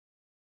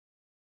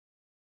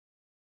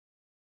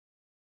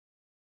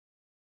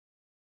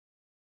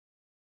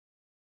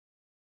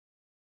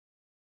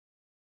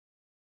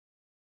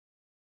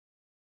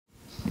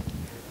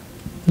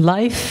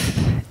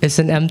Life is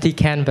an empty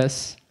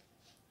canvas.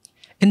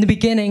 In the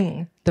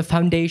beginning, the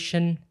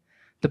foundation,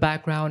 the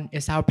background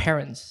is our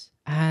parents,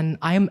 and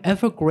I am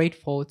ever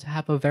grateful to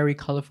have a very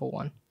colorful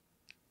one.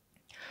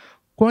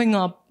 Growing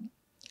up,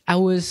 I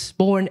was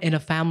born in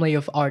a family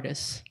of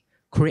artists,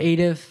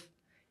 creative,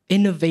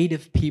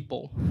 innovative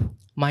people.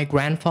 My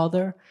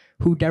grandfather,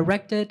 who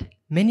directed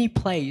many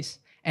plays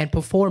and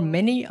performed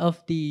many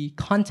of the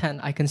content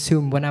I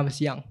consumed when I was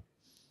young.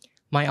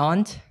 My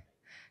aunt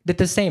did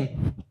the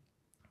same.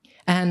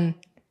 And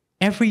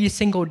every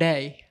single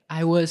day,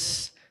 I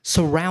was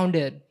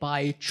surrounded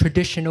by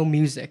traditional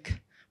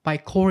music, by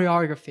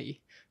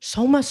choreography,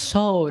 so much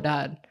so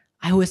that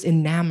I was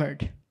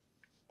enamored.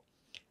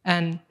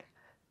 And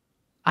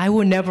I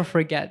will never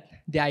forget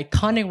the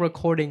iconic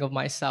recording of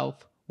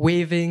myself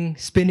waving,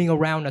 spinning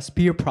around a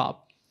spear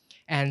prop,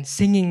 and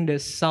singing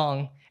this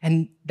song.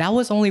 And that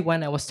was only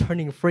when I was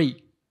turning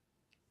 3.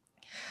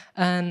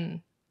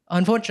 And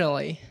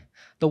unfortunately,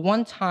 the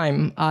one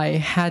time I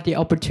had the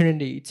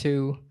opportunity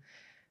to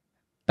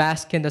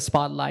bask in the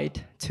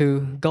spotlight,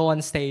 to go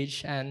on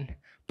stage and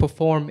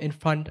perform in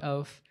front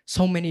of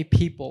so many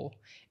people,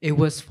 it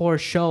was for a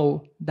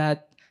show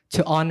that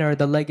to honor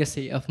the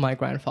legacy of my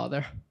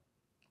grandfather.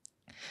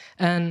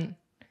 And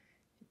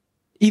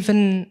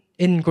even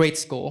in grade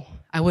school,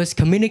 I was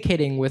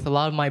communicating with a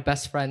lot of my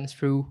best friends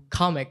through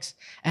comics.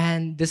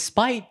 And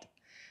despite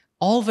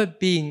all of it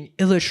being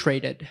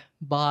illustrated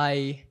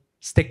by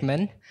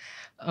stickmen,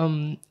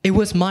 it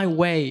was my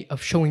way of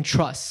showing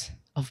trust,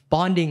 of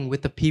bonding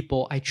with the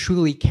people I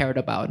truly cared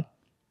about.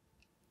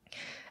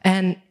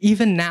 And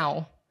even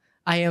now,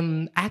 I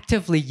am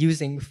actively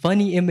using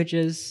funny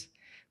images,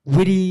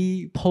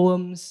 witty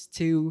poems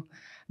to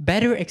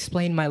better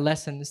explain my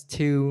lessons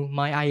to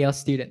my IELTS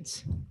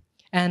students.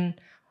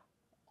 And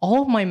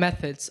all of my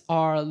methods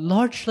are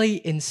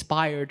largely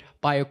inspired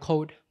by a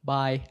quote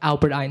by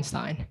Albert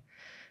Einstein.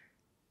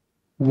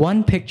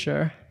 One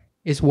picture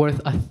is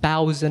worth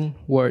 1,000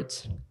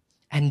 words.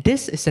 And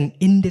this is an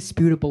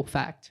indisputable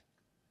fact.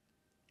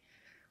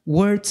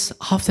 Words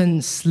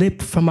often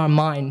slip from our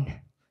mind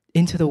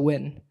into the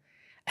wind.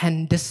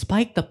 And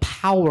despite the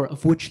power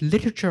of which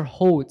literature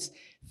holds,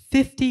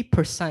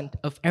 50%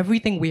 of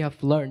everything we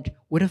have learned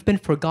would have been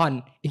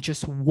forgotten in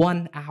just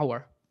 1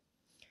 hour.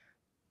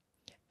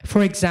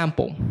 For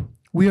example,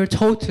 we are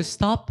told to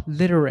stop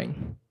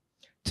littering,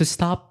 to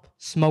stop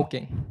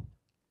smoking.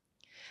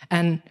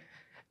 And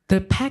the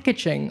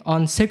packaging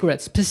on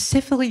cigarettes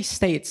specifically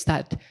states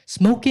that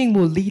smoking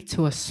will lead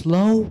to a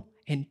slow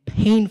and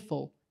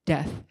painful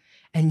death,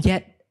 and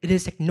yet it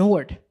is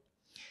ignored.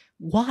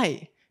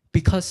 Why?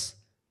 Because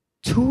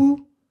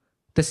to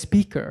the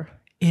speaker,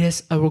 it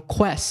is a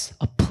request,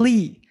 a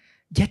plea,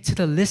 yet to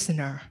the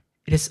listener,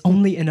 it is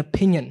only an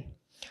opinion.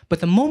 But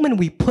the moment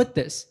we put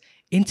this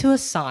into a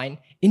sign,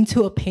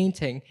 into a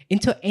painting,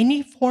 into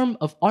any form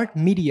of art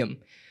medium,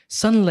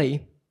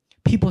 suddenly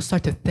people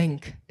start to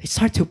think, they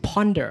start to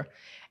ponder,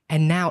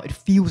 and now it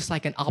feels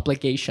like an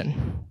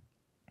obligation.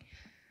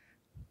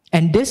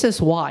 And this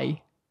is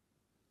why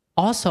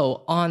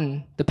also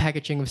on the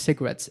packaging of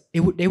cigarettes,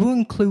 they will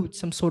include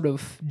some sort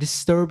of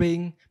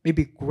disturbing,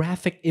 maybe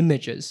graphic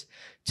images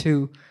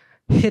to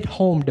hit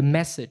home the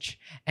message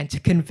and to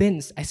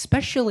convince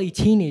especially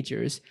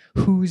teenagers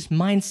whose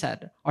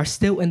mindset are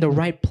still in the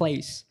right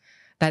place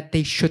that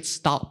they should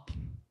stop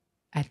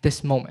at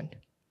this moment.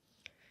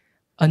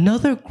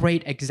 Another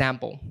great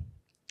example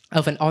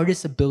of an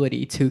artist's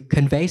ability to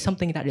convey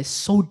something that is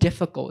so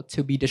difficult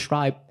to be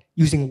described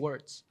using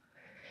words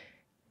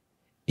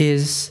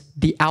is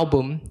the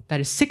album that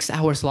is 6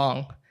 hours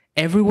long,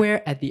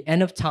 Everywhere at the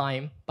End of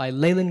Time by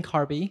Leyland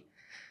Carby,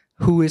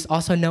 who is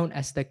also known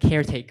as the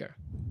Caretaker.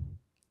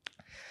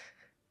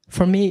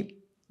 For me,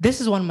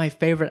 this is one of my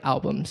favorite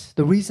albums.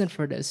 The reason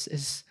for this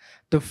is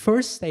the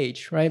first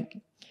stage, right,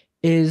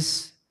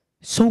 is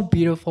so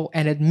beautiful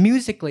and it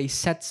musically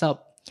sets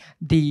up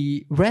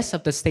the rest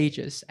of the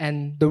stages.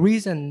 And the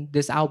reason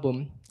this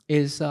album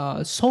is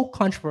so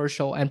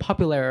controversial and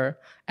popular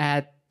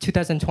at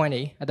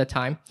 2020 at the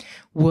time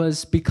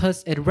was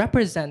because it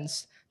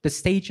represents the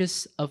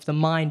stages of the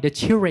mind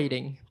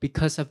deteriorating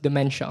because of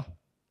dementia.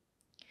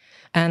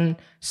 And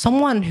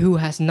someone who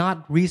has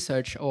not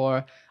researched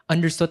or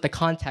understood the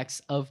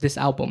context of this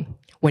album,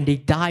 when they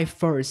dive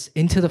first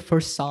into the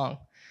first song,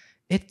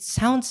 it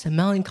sounds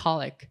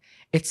melancholic.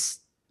 It's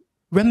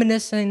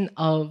reminiscent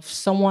of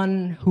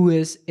someone who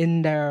is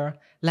in their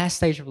last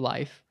stage of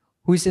life,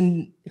 who's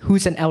an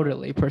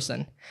elderly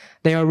person.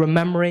 They are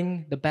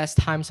remembering the best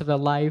times of their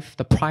life,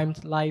 the prime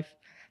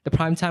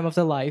time of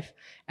their life,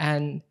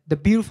 and the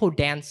beautiful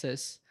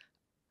dances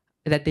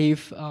that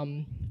they've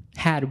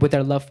had with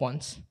their loved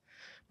ones.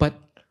 But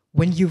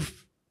when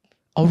you've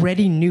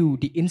already knew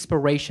the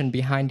inspiration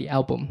behind the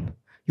album,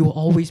 you will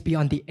always be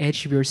on the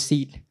edge of your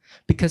seat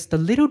because the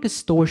little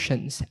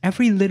distortions,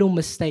 every little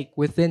mistake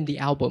within the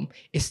album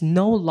is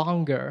no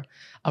longer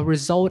a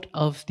result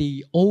of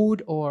the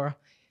old or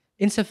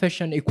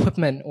insufficient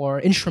equipment or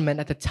instrument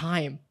at the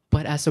time,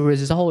 but as a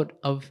result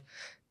of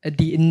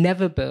the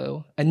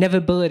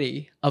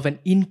inevitability of an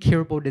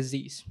incurable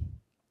disease.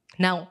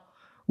 Now,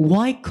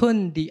 why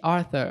couldn't the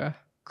author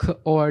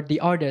or the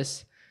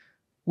artist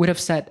would have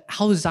said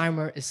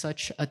Alzheimer is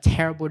such a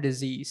terrible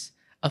disease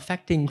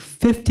affecting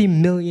 50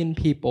 million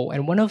people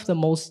and one of the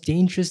most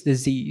dangerous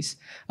disease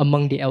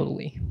among the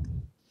elderly?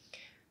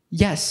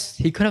 Yes,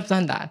 he could have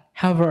done that.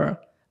 However,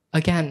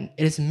 again,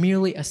 it is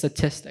merely a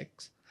statistic,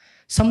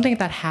 something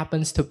that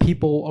happens to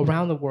people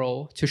around the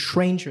world, to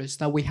strangers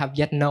that we have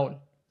yet known.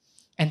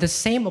 And the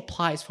same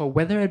applies for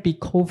whether it be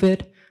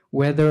COVID,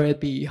 whether it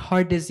be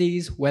heart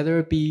disease, whether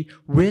it be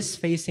risk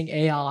facing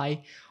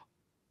AI,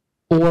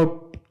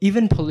 or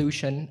even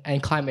pollution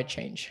and climate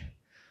change.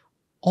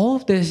 All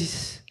of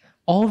these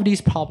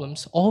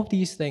problems, all of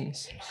these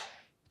things,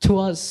 to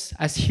us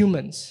as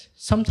humans,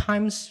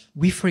 sometimes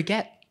we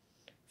forget,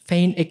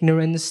 feign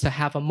ignorance to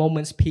have a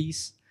moment's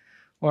peace,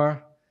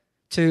 or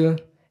to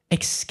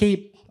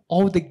escape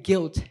all the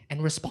guilt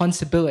and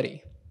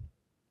responsibility.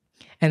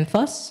 And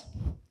thus,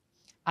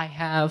 I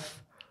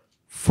have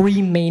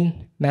 3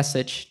 main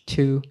messages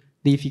to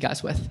leave you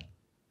guys with.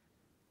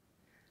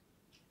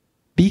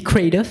 Be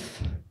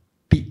creative,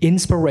 be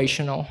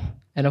inspirational,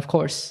 and of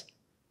course,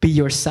 be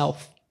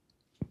yourself.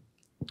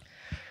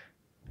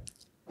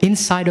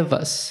 Inside of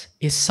us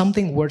is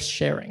something worth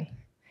sharing.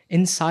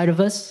 Inside of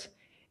us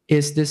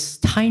is this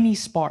tiny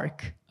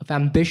spark of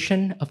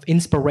ambition, of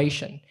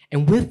inspiration.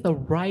 And with the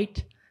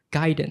right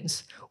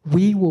guidance,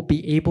 we will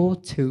be able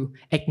to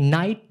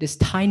ignite this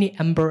tiny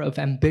ember of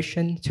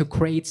ambition to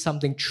create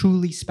something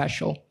truly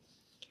special.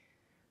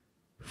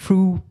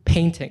 Through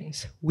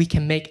paintings, we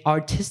can make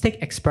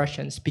artistic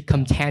expressions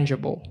become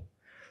tangible.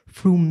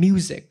 Through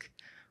music,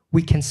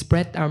 we can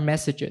spread our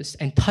messages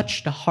and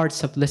touch the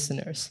hearts of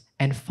listeners.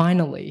 And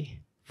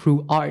finally,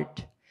 through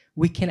art,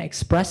 we can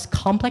express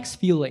complex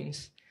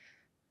feelings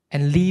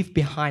and leave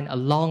behind a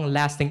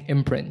long-lasting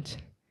imprint,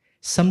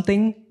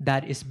 something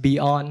that is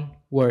beyond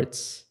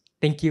words.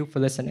 Thank you for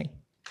listening.